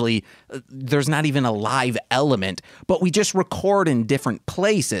mean? Usually there's not even a live element, but we just record in different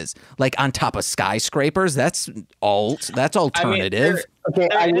places, like on top of skyscrapers. That's alt. That's alternative. There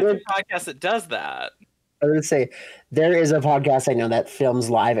is a podcast that does that. I would say there is a podcast I know that films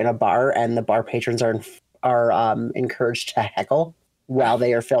live in a bar, and the bar patrons are encouraged to heckle while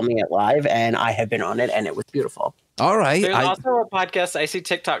they are filming it live, and I have been on it, and it was beautiful. All right. There's also a podcast I see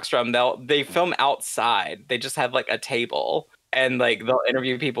TikToks from. They film outside. They just have like a table and like they'll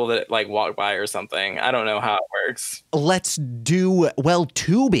interview people that like walk by or something. I don't know how it works. Let's do, well,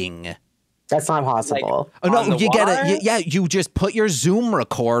 tubing. That's not possible. Oh, no, you get water? yeah, you just put your Zoom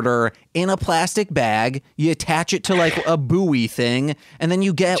recorder in a plastic bag, you attach it to like a buoy thing, and then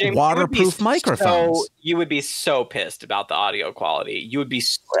you get James, waterproof microphones. You would be so pissed about the audio quality. You would be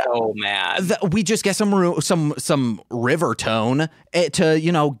so mad. We just get some river tone to,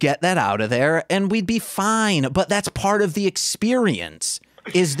 you know, get that out of there, and we'd be fine. But that's part of the experience,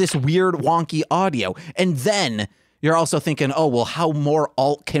 is this weird wonky audio. And then you're also thinking, oh, well, how more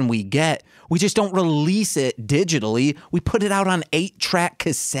alt can we get? We just don't release it digitally. We put it out on 8-track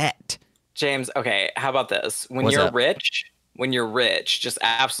cassette. James, okay, how about this? When What's you're up? rich, just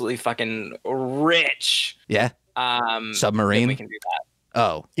absolutely fucking rich. Yeah. Then Submarine. we can do that.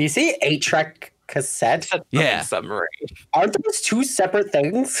 Oh, Do you see 8-track cassette? Yeah. Submarine. Aren't those two separate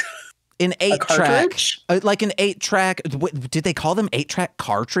things? an A 8-track, cartridge? like an 8-track. Did they call them 8-track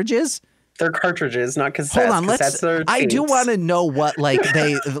cartridges? They're cartridges, not cassettes. Hold on, Cassettes are I do tapes. want to know what like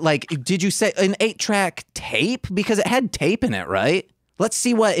they like. Did you say an 8-track tape? Because it had tape in it, right? Let's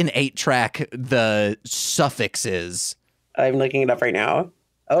see what an 8-track the suffix is. I'm looking it up right now.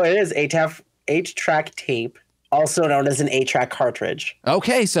 Oh, it is 8-track tape, also known as an 8-track cartridge.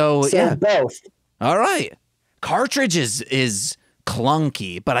 Okay, so yeah, both. all right. Cartridge is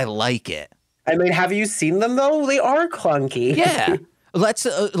clunky, but I like it. I mean, have you seen them though? They are clunky. Yeah. Let's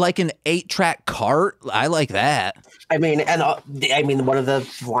like an 8-track cart. I like that. I mean, and one of the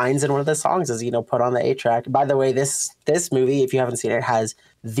lines in one of the songs is, you know, put on the 8-track. By the way, this movie, if you haven't seen it, has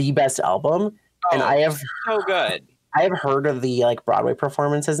the best album, and I have So good. heard of the like Broadway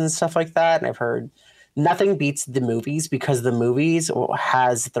performances and stuff like that, and I've heard nothing beats the movies, because the movies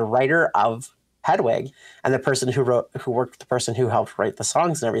has the writer of Hedwig and the person who worked with the person who helped write the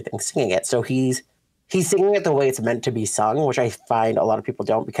songs and everything singing it. So he's singing it the way it's meant to be sung, which I find a lot of people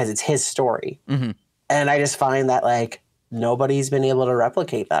don't, because it's his story. Mm-hmm. And I just find that like nobody's been able to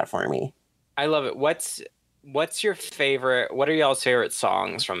replicate that for me. I love it. What's your favorite? What are y'all's favorite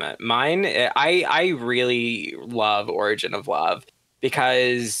songs from it? Mine, I really love Origin of Love,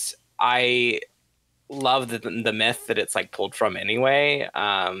 because I love the myth that it's like pulled from anyway.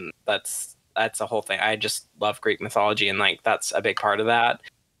 That's a whole thing. I just love Greek mythology, and like that's a big part of that.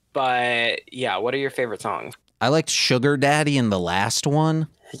 But yeah, what are your favorite songs? I liked Sugar Daddy in the last one.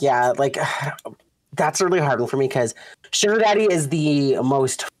 Yeah, like that's really hard for me, because Sugar Daddy is the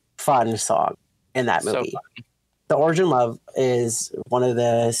most fun song in that So movie. The Origin Love is one of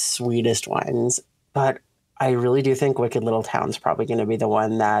the sweetest ones, but I really do think Wicked Little Town's probably going to be the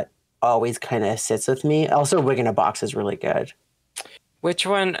one that always kind of sits with me. Also, Wig in a Box is really good. Which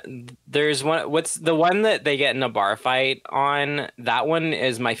one? There's one. What's the one that they get in a bar fight on? That one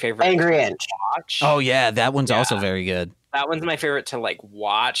is my favorite. Angry to Inch. watch. Oh yeah, that one's also very good. That one's my favorite to like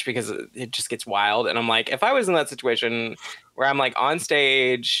watch, because it just gets wild. And I'm like, if I was in that situation where I'm like on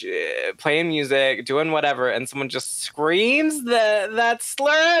stage, playing music, doing whatever, and someone just screams that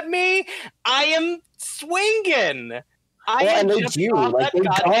slur at me, I am swinging. And they do, like, they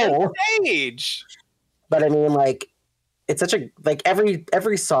go. Stage. But I mean, like, it's such a, like,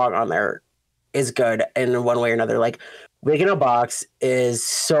 every song on there is good in one way or another. Like, Wig in a Box is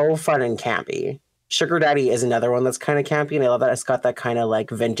so fun and campy. Sugar Daddy is another one that's kind of campy, and I love that it's got that kind of like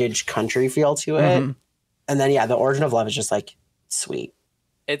vintage country feel to it. Mm-hmm. And then yeah, The Origin of Love is just like sweet.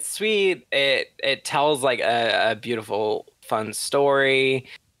 It's sweet. It tells like a beautiful, fun story.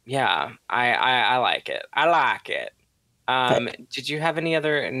 Yeah, I like it. I like it. Did you have any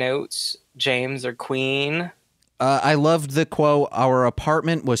other notes, James or Queen? I loved the quote, "Our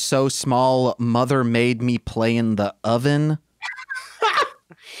apartment was so small, mother made me play in the oven."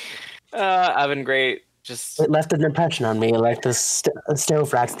 Oven great. Just It left an impression on me, like the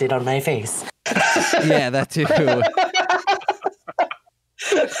stove racks did on my face. Yeah, that too.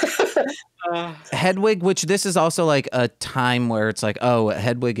 Hedwig, which this is also like a time where it's like, oh,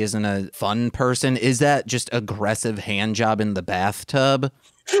 Hedwig isn't a fun person. Is that just aggressive hand job in the bathtub?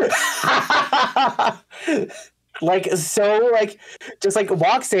 Like, so, like, just like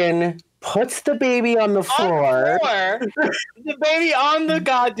walks in, puts the baby on the floor. The baby on the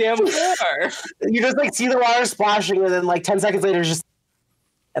goddamn floor. You just like see the water splashing, and then like 10 seconds later, just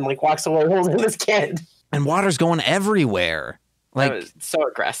and like walks away holding this kid. And water's going everywhere. That Like, was so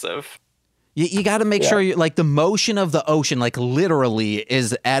aggressive. you got to make sure you like the motion of the ocean, like literally,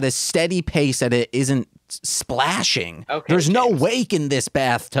 is at a steady pace that it isn't splashing. Okay, There's no James. wake in this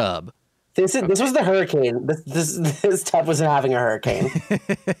bathtub. This was the hurricane. This tub wasn't having a hurricane.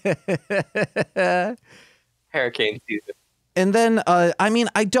 Hurricane season. And then, I mean,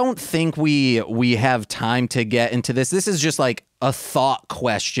 I don't think we have time to get into this. This is just like a thought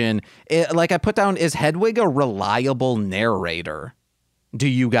question. Like I put down, is Hedwig a reliable narrator? Do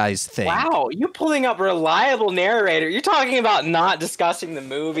you guys think? Wow, you pulling up reliable narrator. You're talking about not discussing the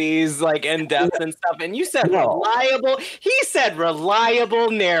movies like in depth and stuff, and you said reliable. He said reliable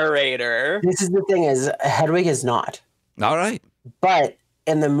narrator. This is the thing: is Hedwig is not. All right, but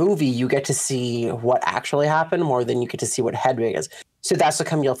in the movie, you get to see what actually happened more than you get to see what Hedwig is. So that's the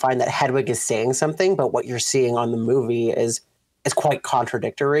come you'll find that Hedwig is saying something, but what you're seeing on the movie is quite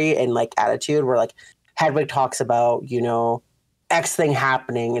contradictory in like attitude. Where like Hedwig talks about X thing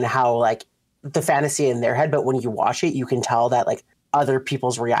happening and how like the fantasy in their head, but when you watch it, you can tell that like other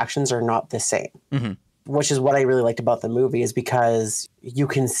people's reactions are not the same. Mm-hmm. Which is what I really liked about the movie, is because you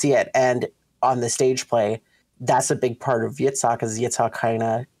can see it. And on the stage play, that's a big part of Yitzhak, is Yitzhak kind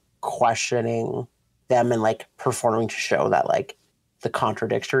of questioning them and like performing to show that like the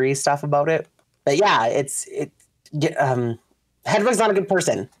contradictory stuff about it. But yeah, Hedwig's not a good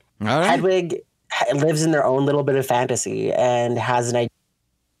person. all right. Hedwig lives in their own little bit of fantasy and has an idea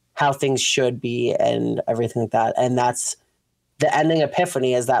how things should be and everything like that. And that's the ending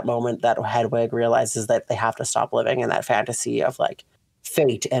epiphany, is that moment that Hedwig realizes that they have to stop living in that fantasy of like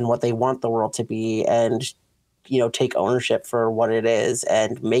fate and what they want the world to be, and take ownership for what it is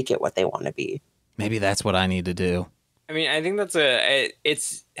and make it what they want to be. Maybe that's what I need to do. I mean, I think that's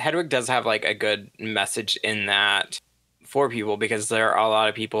Hedwig does have like a good message in that for people, because there are a lot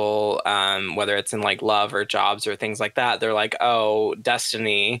of people, whether it's in like love or jobs or things like that, they're like, oh,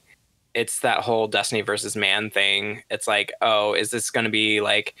 destiny. It's that whole destiny versus man thing. It's like, oh, is this going to be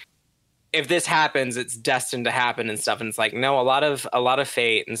like, if this happens, it's destined to happen and stuff. And it's like, no, a lot of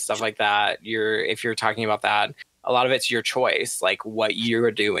fate and stuff like that. If you're talking about that, a lot of it's your choice, like what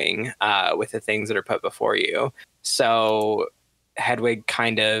you're doing with the things that are put before you. So Hedwig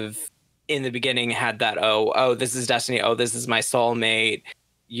kind of in the beginning had that, oh, this is destiny. Oh, this is my soulmate,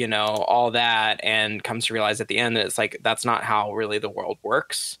 all that. And comes to realize at the end that it's like, that's not how really the world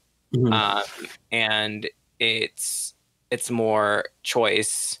works. Mm-hmm. And it's more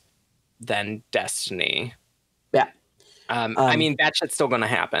choice than destiny. Yeah. I mean, that shit's still going to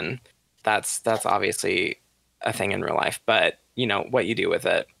happen. That's obviously a thing in real life, but what you do with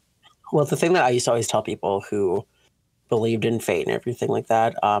it. Well, the thing that I used to always tell people who believed in fate and everything like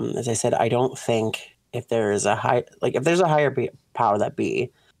that, as I said, I don't think if there's a higher power that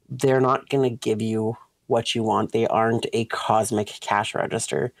be, they're not going to give you what you want. They aren't a cosmic cash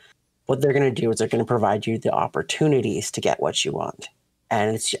register. What they're going to do is they're going to provide you the opportunities to get what you want.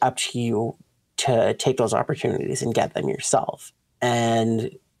 And it's up to you to take those opportunities and get them yourself.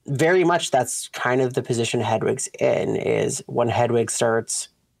 And very much that's kind of the position Hedwig's in, is when Hedwig starts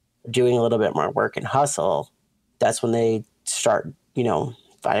doing a little bit more work and hustle, that's when they start,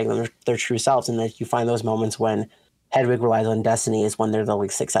 finding their true selves. And that you find those moments when Hedwig relies on destiny is when they're the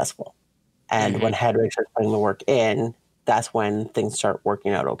least successful. And when Hedwig starts putting the work in, that's when things start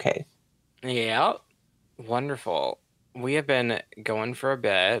working out okay. Yeah. Wonderful. We have been going for a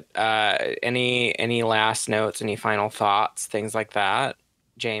bit. Any last notes, any final thoughts, things like that?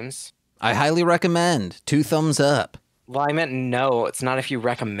 James? I highly recommend. 2 thumbs up. Well, I meant no. It's not if you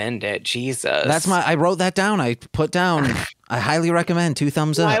recommend it. Jesus. I wrote that down. I put down, I highly recommend. 2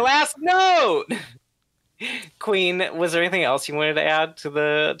 thumbs up. My last note. Queen, was there anything else you wanted to add to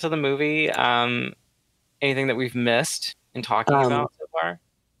the movie? Anything that we've missed in talking about so far?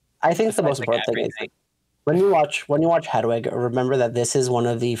 I think the most important thing is when you watch Hedwig, remember that this is one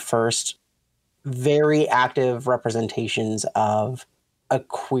of the first very active representations of a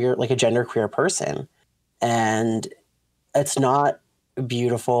queer, like a gender queer person. And it's not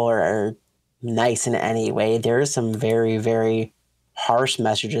beautiful or nice in any way. There is some very, very harsh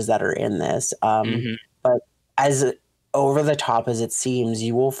messages that are in this. But as over the top as it seems,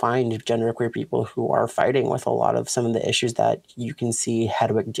 you will find genderqueer people who are fighting with a lot of some of the issues that you can see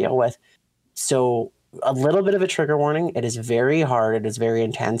Hedwig deal with. So a little bit of a trigger warning. It is very hard. It is very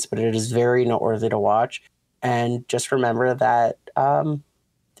intense, but it is very noteworthy to watch. And just remember that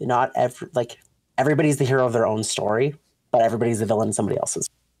everybody's the hero of their own story, but everybody's the villain in somebody else's.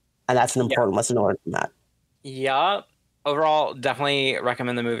 And that's an important lesson to learn from that. Yeah. Overall, definitely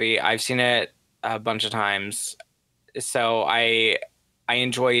recommend the movie. I've seen it a bunch of times. So I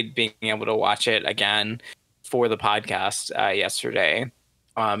enjoyed being able to watch it again for the podcast yesterday.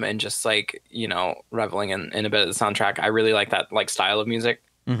 And just reveling in a bit of the soundtrack. I really like that style of music.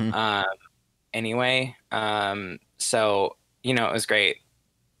 Anyway. So, it was great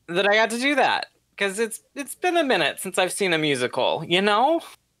that I got to do that, because it's been a minute since I've seen a musical,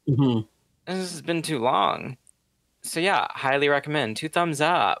 This has been too long. So yeah, highly recommend. 2 thumbs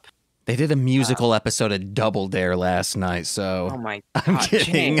up. They did a musical episode of Double Dare last night, so Oh my god, I'm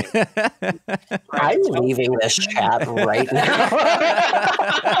kidding. James. I'm leaving this chat right now.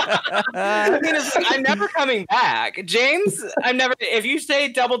 I mean, it's like, I'm never coming back. James, I'm never. If you say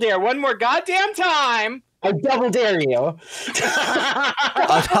Double Dare one more goddamn time, I double dare you.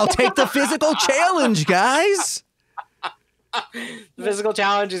 I'll take the physical challenge, guys. the physical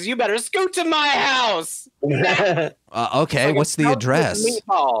challenge is you better scoot to my house. Okay, Like what's the house with address?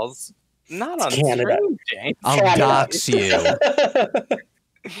 Meatballs. Not on Canada. stream, James. I'll Canada. dox you.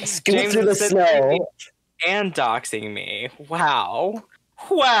 Scoot James through the is snow. and doxing me. Wow.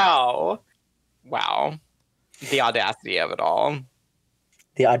 Wow. Wow. The audacity of it all.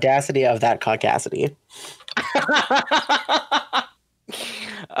 The audacity of that caucasity.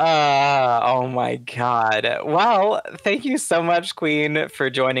 Oh my god. Well, thank you so much, Queen, for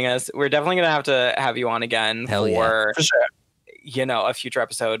joining us. We're definitely gonna have you on again Hell yeah. for sure. A future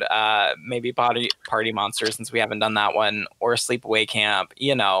episode. Maybe Party Monster, since we haven't done that one, or Sleepaway Camp.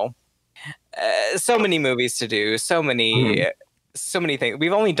 So many movies to do, so many things.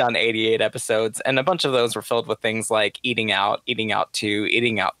 We've only done 88 episodes, and a bunch of those were filled with things like Eating Out, Eating Out 2,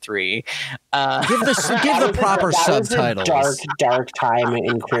 Eating Out 3. Give the proper That was subtitles. a dark time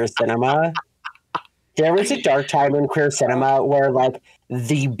in queer cinema. There was a dark time in queer cinema where, like,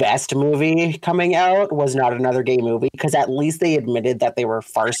 the best movie coming out was not another gay movie, because at least they admitted that they were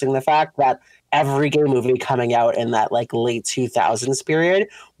farsing the fact that every gay movie coming out in that, like, late 2000s period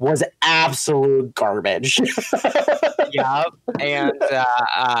was absolute garbage. Yeah, and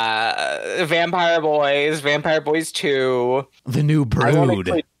Vampire Boys 2, The New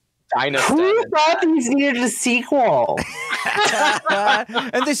Brood. Dynasty. Who thought these needed a sequel?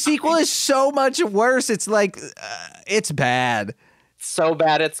 And the sequel is so much worse. It's like, it's bad. So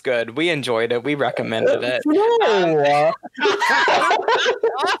bad it's good. We enjoyed it. We recommended it. No.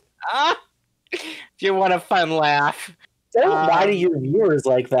 If you want a fun laugh. Don't lie to your viewers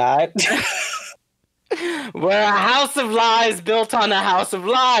like that. We're a house of lies built on a house of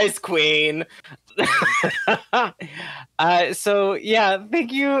lies, Queen. So yeah,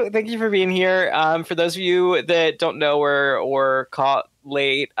 thank you for being here. For those of you that don't know or caught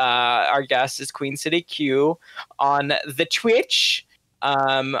late, our guest is QueenCityQ on the Twitch.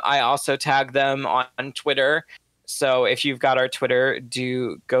 I also tag them on Twitter, so if you've got our Twitter,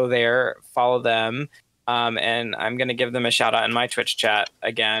 do go there, follow them, and I'm gonna give them a shout out in my Twitch chat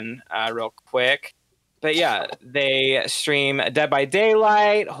again, real quick. But yeah, they stream Dead by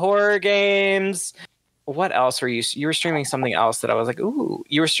Daylight, horror games. What else were you? You were streaming something else that I was like, ooh.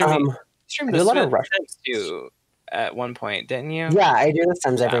 You were streaming. I do a lot of Rush too at one point, didn't you? Yeah, I do the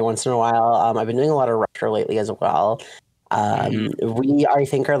Sims every once in a while. I've been doing a lot of Rusher lately as well. We, I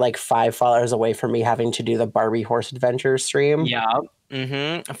think, are like 5 followers away from me having to do the Barbie Horse Adventure stream. Yeah.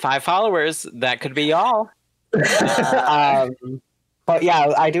 5 followers. That could be y'all. But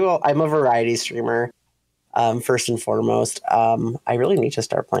yeah, I'm a variety streamer. First and foremost, I really need to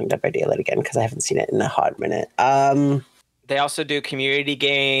start playing Dead by Daylight again because I haven't seen it in a hot minute. They also do community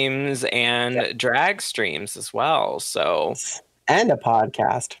games and drag streams as well. So, and a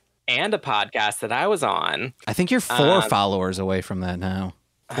podcast that I was on. I think you're 4 followers away from that now.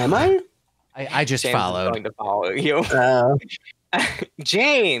 Am I? I just James is followed. going to follow you.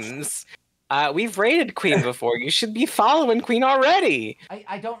 James, we've rated Queen before. You should be following Queen already.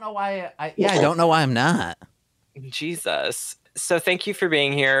 I don't know why. I don't know why I'm not. Jesus. So thank you for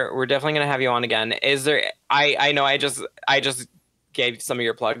being here. We're definitely going to have you on again. Is there? I know I just gave some of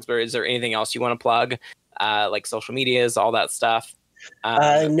your plugs, but is there anything else you want to plug? Like social medias, all that stuff.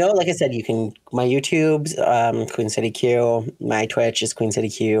 No, like I said, you can. My YouTube's QueenCityQ. My Twitch is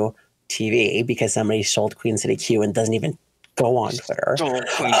QueenCityQ TV because somebody sold QueenCityQ and doesn't even go on Twitter.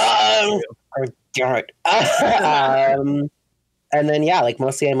 And then, yeah, like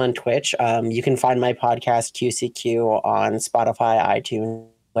mostly I'm on Twitch. You can find my podcast, QCQ, on Spotify, iTunes,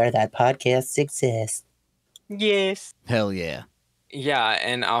 where that podcast exists. Yes. Hell yeah. Yeah,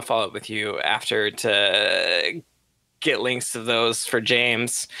 and I'll follow up with you after to get links to those for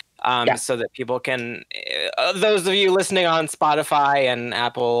James, so that people can, those of you listening on Spotify and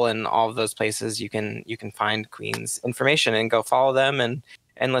Apple and all of those places, you can find Queen's information and go follow them and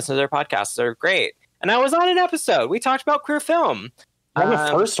listen to their podcasts. They're great. And I was on an episode. We talked about queer film. On the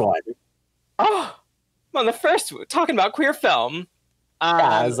first one. Oh, on the first, talking about queer film. Yeah,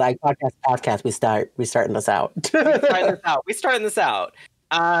 I was like, podcast. We starting this out. We starting this out.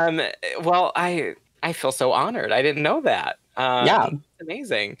 Well, I feel so honored. I didn't know that. Yeah, it's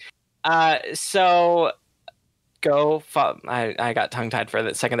amazing. So I got tongue-tied for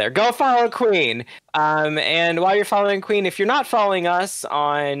a second there. Go follow Queen. And while you're following Queen, if you're not following us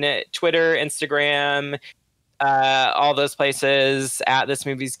on Twitter, Instagram, all those places at This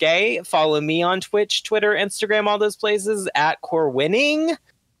Movie's Gay, follow me on Twitch, Twitter, Instagram, all those places at Core Winning.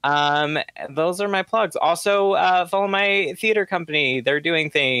 Those are my plugs. Also, follow my theater company. They're doing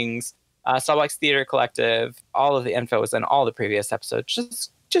things. Sawbox Theater Collective. All of the info is in all the previous episodes.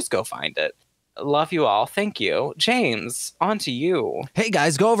 Just go find it. Love you all. Thank you. James, on to you. Hey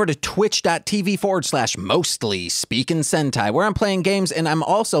guys, go over to twitch.tv/mostly speaking Sentai, where I'm playing games and I'm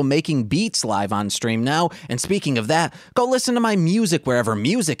also making beats live on stream now. And speaking of that, go listen to my music wherever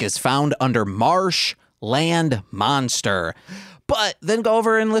music is found under Marshland Monster. But then go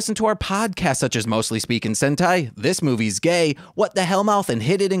over and listen to our podcasts such as Mostly Speaking Sentai, This Movie's Gay, What the Hellmouth, and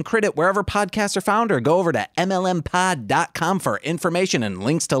Hit It and Crit It wherever podcasts are found, or go over to mlmpod.com for information and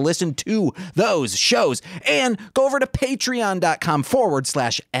links to listen to those shows. And go over to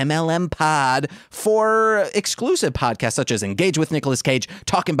patreon.com/mlmpod for exclusive podcasts such as Engage with Nicolas Cage,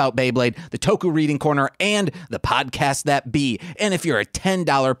 Talking About Beyblade, the Toku Reading Corner, and the Podcast That Be. And if you're a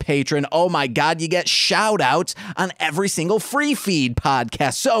 $10 patron, oh my God, you get shout outs on every single free feed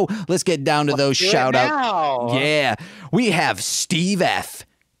podcast. So let's get down to those shout outs. Yeah. We have Steve F.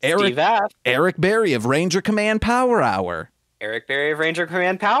 Eric Berry of Ranger Command Power Hour. Eric Berry of Ranger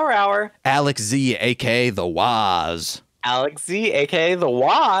Command Power Hour. Alex Z, aka The Waz. Alex Z, aka The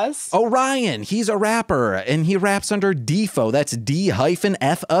Waz. Orion, he's a rapper and he raps under Defo. That's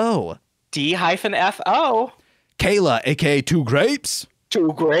D-F-O. D-F-O. Kayla, aka Two Grapes.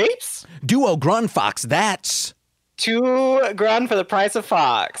 Two Grapes? Duo Grunfox, that's 2 grand for the price of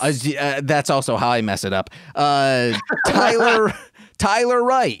Fox. That's also how I mess it up. Tyler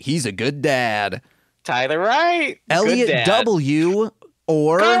Wright, he's a good dad. Tyler Wright, Elliot W.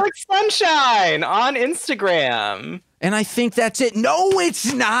 or Garlic Sunshine on Instagram. And I think that's it. No,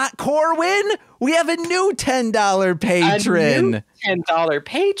 it's not, Corwin. We have a new $10 patron. A new $10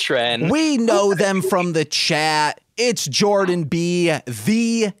 patron. We know them from the chat. It's Jordan B,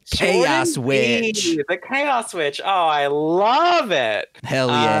 the Chaos Witch. The Chaos Witch. Oh, I love it. Hell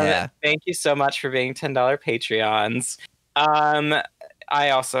yeah. Thank you so much for being $10 Patreons.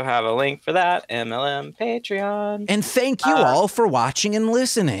 I also have a link for that, MLM Patreon. And thank you all for watching and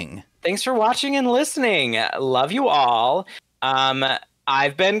listening. Thanks for watching and listening. Love you all.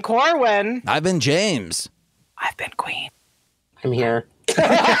 I've been Corwin. I've been James. I've been Queen. I'm here. Bye.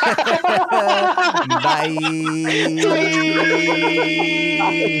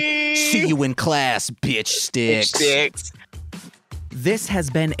 See you in class, bitch sticks. This has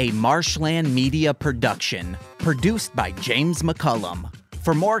been a Marshland Media production, produced by James McCullum.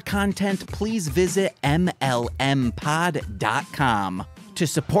 For more content, please visit mlmpod.com. To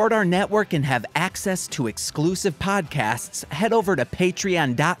support our network and have access to exclusive podcasts, head over to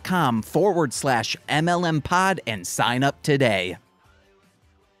patreon.com/mlmpod and sign up today.